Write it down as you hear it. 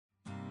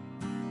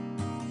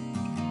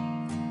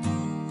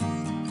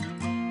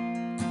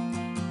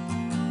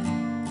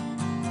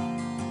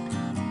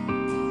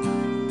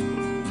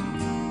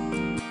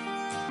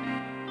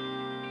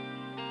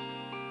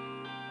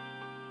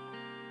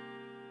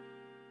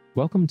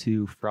Welcome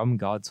to From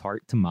God's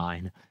Heart to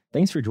Mine.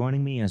 Thanks for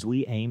joining me as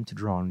we aim to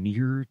draw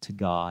nearer to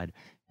God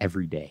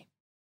every day.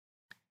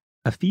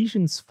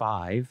 Ephesians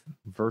 5,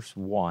 verse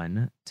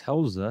 1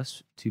 tells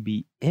us to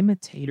be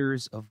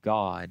imitators of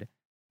God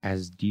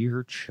as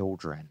dear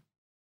children.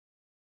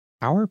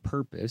 Our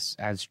purpose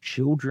as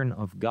children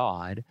of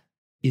God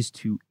is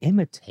to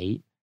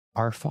imitate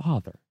our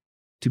Father,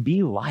 to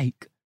be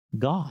like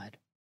God.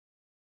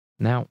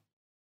 Now,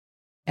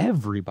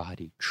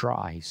 everybody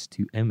tries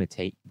to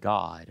imitate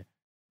God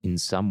in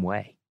some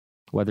way,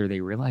 whether they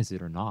realize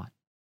it or not.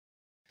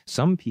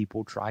 Some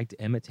people try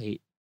to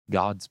imitate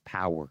God's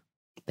power.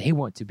 They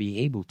want to be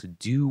able to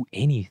do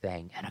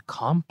anything and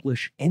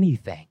accomplish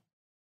anything.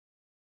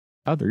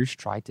 Others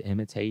try to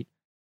imitate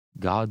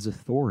God's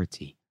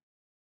authority.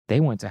 They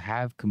want to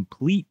have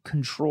complete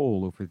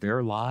control over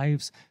their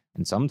lives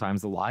and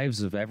sometimes the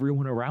lives of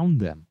everyone around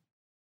them.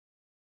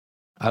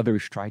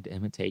 Others try to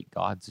imitate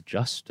God's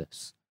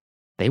justice.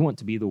 They want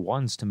to be the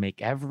ones to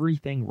make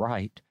everything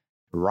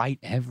right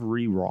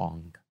every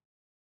wrong.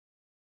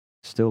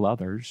 Still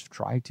others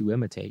try to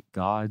imitate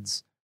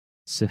God's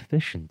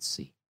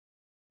sufficiency.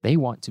 They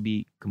want to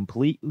be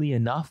completely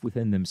enough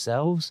within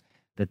themselves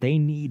that they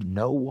need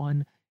no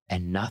one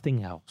and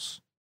nothing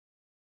else.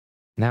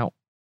 Now,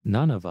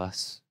 none of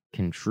us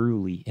can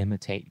truly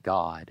imitate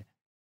God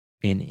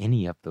in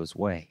any of those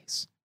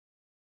ways.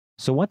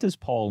 So what does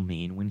Paul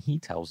mean when he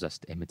tells us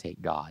to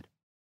imitate God?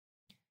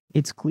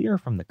 It's clear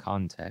from the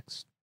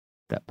context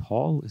that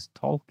Paul is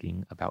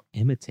talking about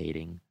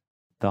imitating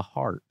the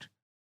heart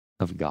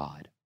of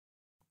God.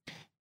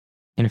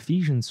 In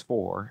Ephesians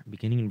 4,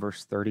 beginning in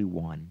verse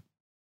 31,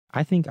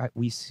 I think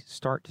we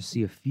start to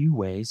see a few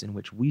ways in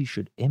which we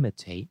should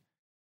imitate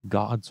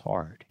God's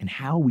heart and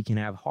how we can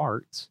have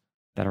hearts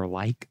that are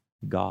like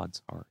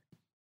God's heart.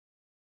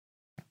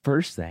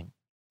 First thing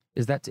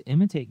is that to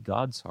imitate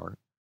God's heart,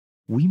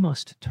 we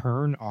must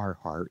turn our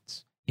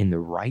hearts in the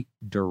right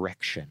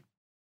direction.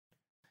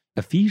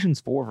 Ephesians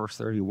 4, verse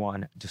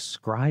 31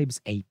 describes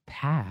a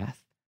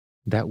path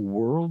that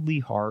worldly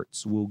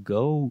hearts will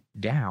go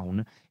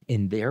down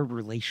in their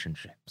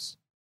relationships.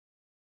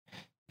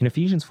 In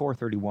Ephesians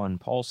 4:31,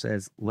 Paul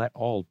says, "Let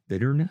all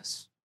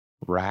bitterness,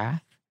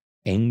 wrath,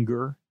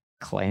 anger,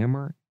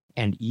 clamor,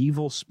 and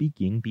evil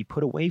speaking be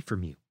put away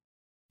from you,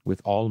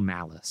 with all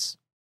malice."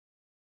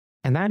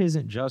 And that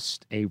isn't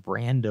just a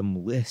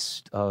random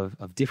list of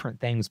different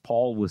things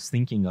Paul was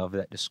thinking of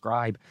that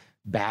describe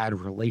bad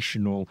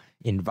relational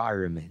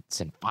environments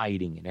and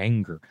fighting and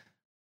anger.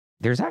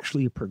 There's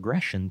actually a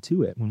progression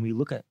to it when we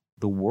look at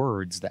the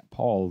words that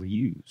Paul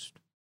used.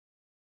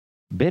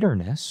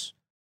 Bitterness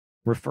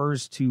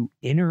refers to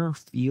inner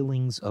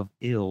feelings of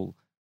ill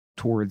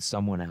towards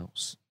someone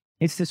else.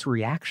 It's this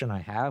reaction I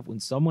have when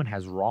someone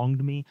has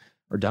wronged me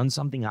or done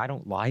something I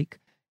don't like,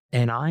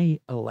 and I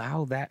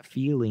allow that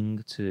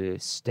feeling to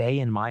stay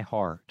in my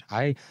heart.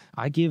 I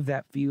give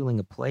that feeling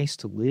a place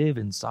to live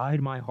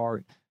inside my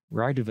heart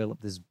where I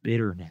develop this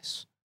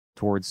bitterness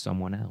towards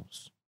someone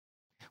else.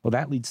 Well,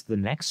 that leads to the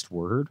next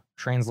word,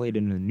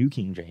 translated in the New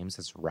King James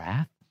as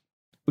wrath,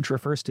 which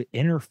refers to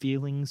inner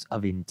feelings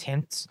of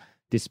intense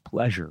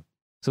displeasure.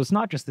 So it's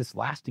not just this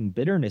lasting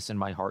bitterness in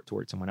my heart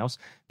towards someone else,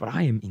 but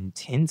I am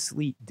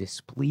intensely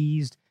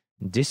displeased,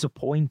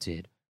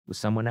 disappointed with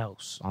someone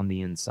else on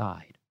the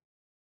inside.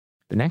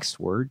 The next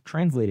word,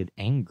 translated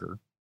anger,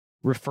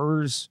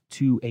 refers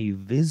to a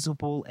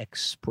visible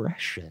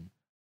expression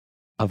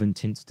of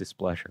intense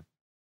displeasure.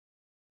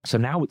 So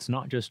now it's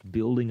not just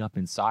building up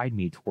inside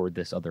me toward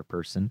this other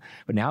person,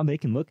 but now they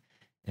can look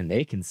and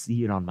they can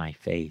see it on my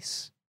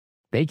face.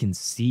 They can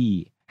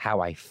see how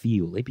I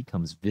feel. It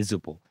becomes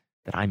visible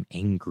that I'm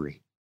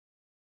angry.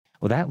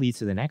 Well, that leads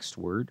to the next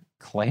word,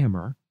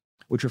 clamor,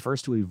 which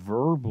refers to a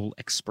verbal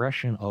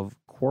expression of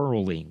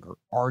quarreling or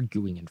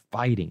arguing and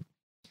fighting.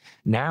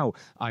 Now,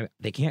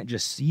 they can't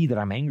just see that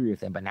I'm angry with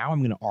them, but now I'm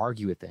going to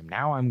argue with them.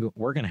 Now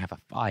we're going to have a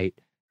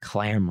fight,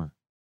 clamor.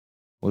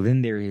 Well,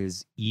 then there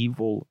is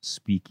evil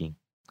speaking.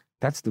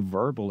 That's the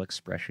verbal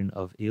expression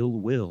of ill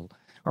will.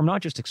 Or I'm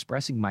not just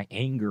expressing my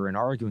anger and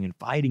arguing and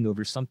fighting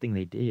over something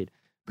they did,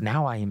 but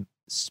now I am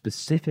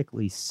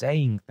specifically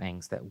saying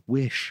things that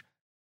wish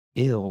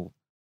ill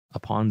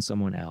upon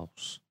someone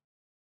else.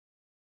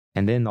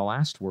 And then the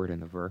last word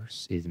in the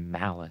verse is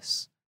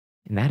malice.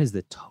 And that is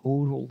the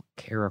total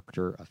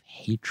character of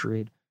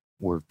hatred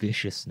or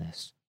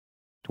viciousness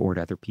toward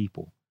other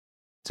people.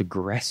 It's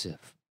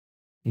aggressive.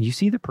 And you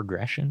see the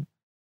progression?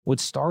 What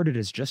started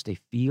as just a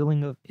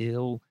feeling of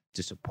ill,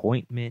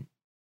 disappointment,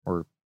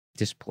 or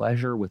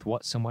displeasure with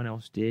what someone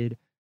else did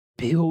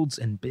builds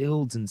and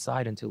builds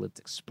inside until it's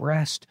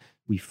expressed.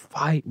 We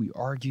fight, we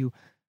argue,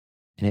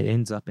 and it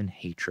ends up in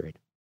hatred.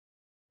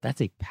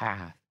 That's a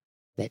path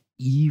that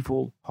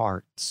evil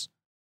hearts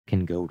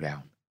can go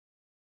down.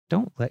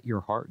 Don't let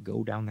your heart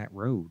go down that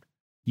road.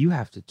 You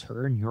have to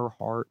turn your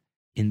heart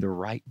in the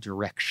right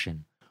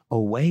direction,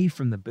 away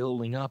from the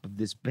building up of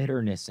this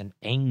bitterness and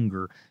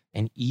anger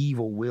and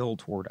evil will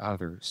toward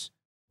others.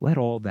 Let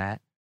all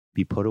that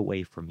be put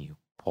away from you,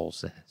 Paul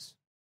says.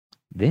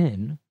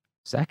 Then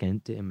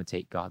Second, to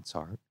imitate God's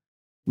heart,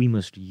 we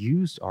must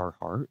use our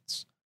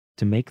hearts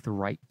to make the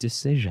right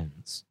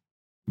decisions.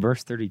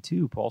 Verse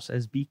 32, Paul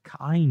says, be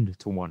kind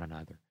to one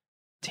another,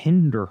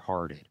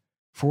 tender-hearted,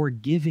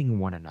 forgiving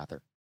one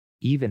another,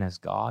 even as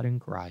God in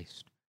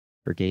Christ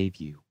forgave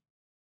you.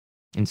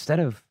 Instead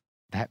of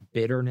that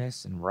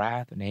bitterness and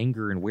wrath and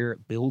anger and where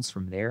it builds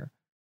from there,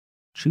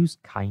 choose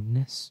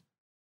kindness.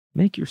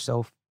 Make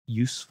yourself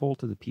useful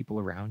to the people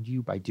around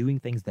you by doing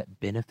things that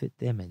benefit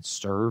them and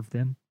serve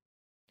them.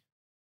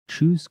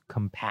 Choose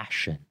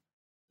compassion,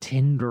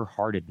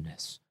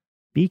 tender-heartedness.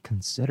 Be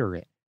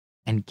considerate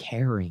and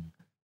caring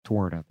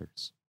toward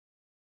others.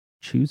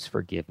 Choose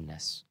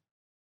forgiveness.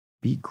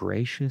 Be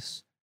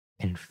gracious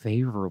and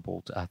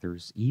favorable to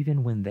others,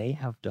 even when they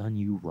have done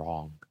you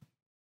wrong.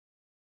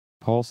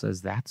 Paul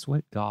says that's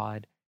what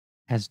God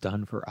has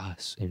done for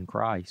us in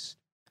Christ.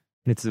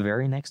 And it's the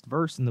very next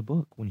verse in the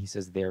book when he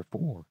says,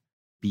 therefore,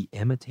 be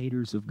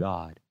imitators of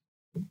God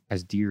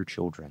as dear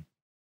children.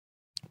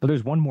 But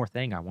there's one more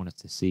thing I want us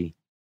to see.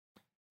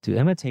 To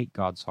imitate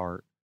God's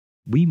heart,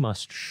 we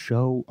must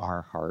show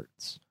our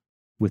hearts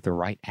with the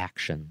right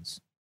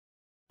actions.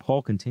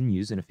 Paul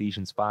continues in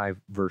Ephesians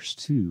 5, verse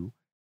 2,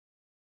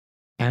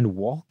 and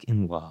walk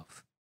in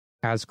love,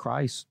 as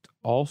Christ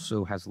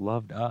also has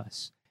loved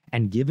us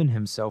and given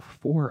himself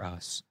for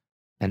us,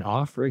 an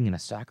offering and a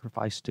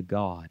sacrifice to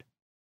God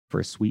for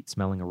a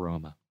sweet-smelling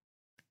aroma.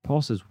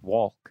 Paul says,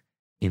 walk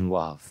in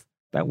love.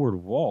 That word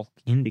walk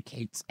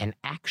indicates an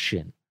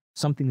action,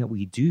 something that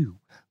we do.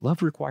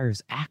 Love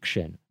requires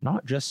action,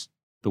 not just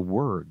the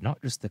word,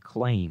 not just the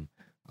claim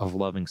of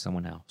loving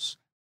someone else.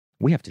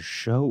 We have to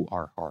show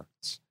our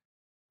hearts.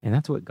 And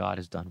that's what God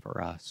has done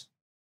for us.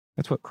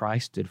 That's what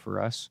Christ did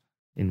for us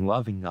in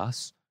loving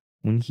us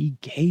when he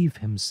gave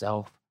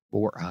himself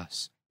for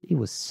us. It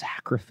was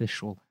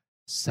sacrificial,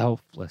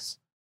 selfless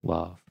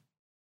love.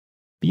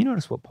 But you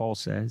notice what Paul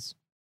says?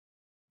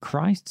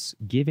 Christ's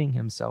giving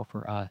himself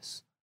for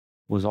us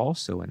was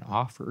also an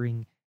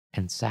offering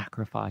and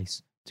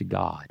sacrifice to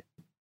God.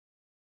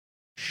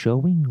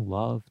 Showing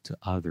love to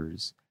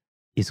others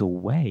is a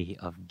way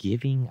of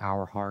giving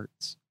our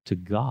hearts to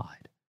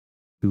God,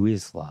 who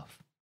is love.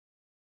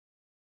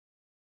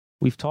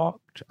 We've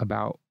talked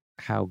about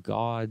how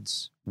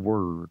God's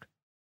word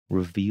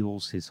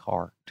reveals his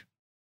heart.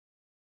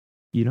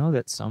 You know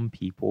that some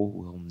people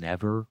will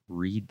never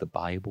read the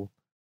Bible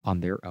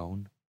on their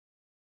own?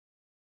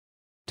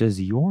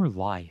 Does your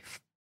life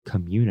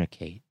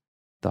communicate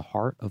the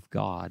heart of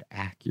God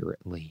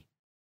accurately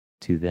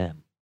to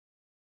them?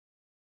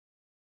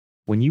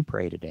 When you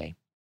pray today,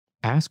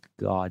 ask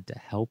God to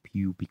help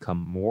you become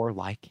more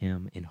like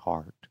him in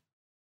heart,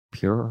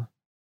 pure,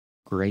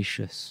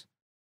 gracious,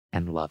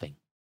 and loving.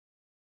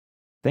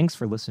 Thanks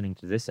for listening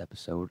to this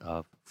episode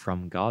of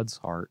From God's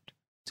Heart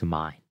to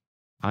Mine.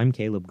 I'm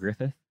Caleb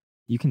Griffith.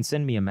 You can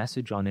send me a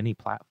message on any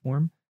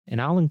platform,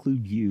 and I'll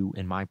include you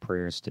in my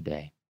prayers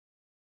today.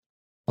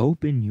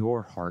 Open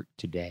your heart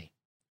today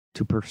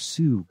to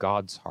pursue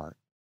God's heart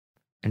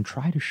and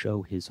try to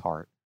show his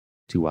heart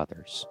to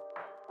others.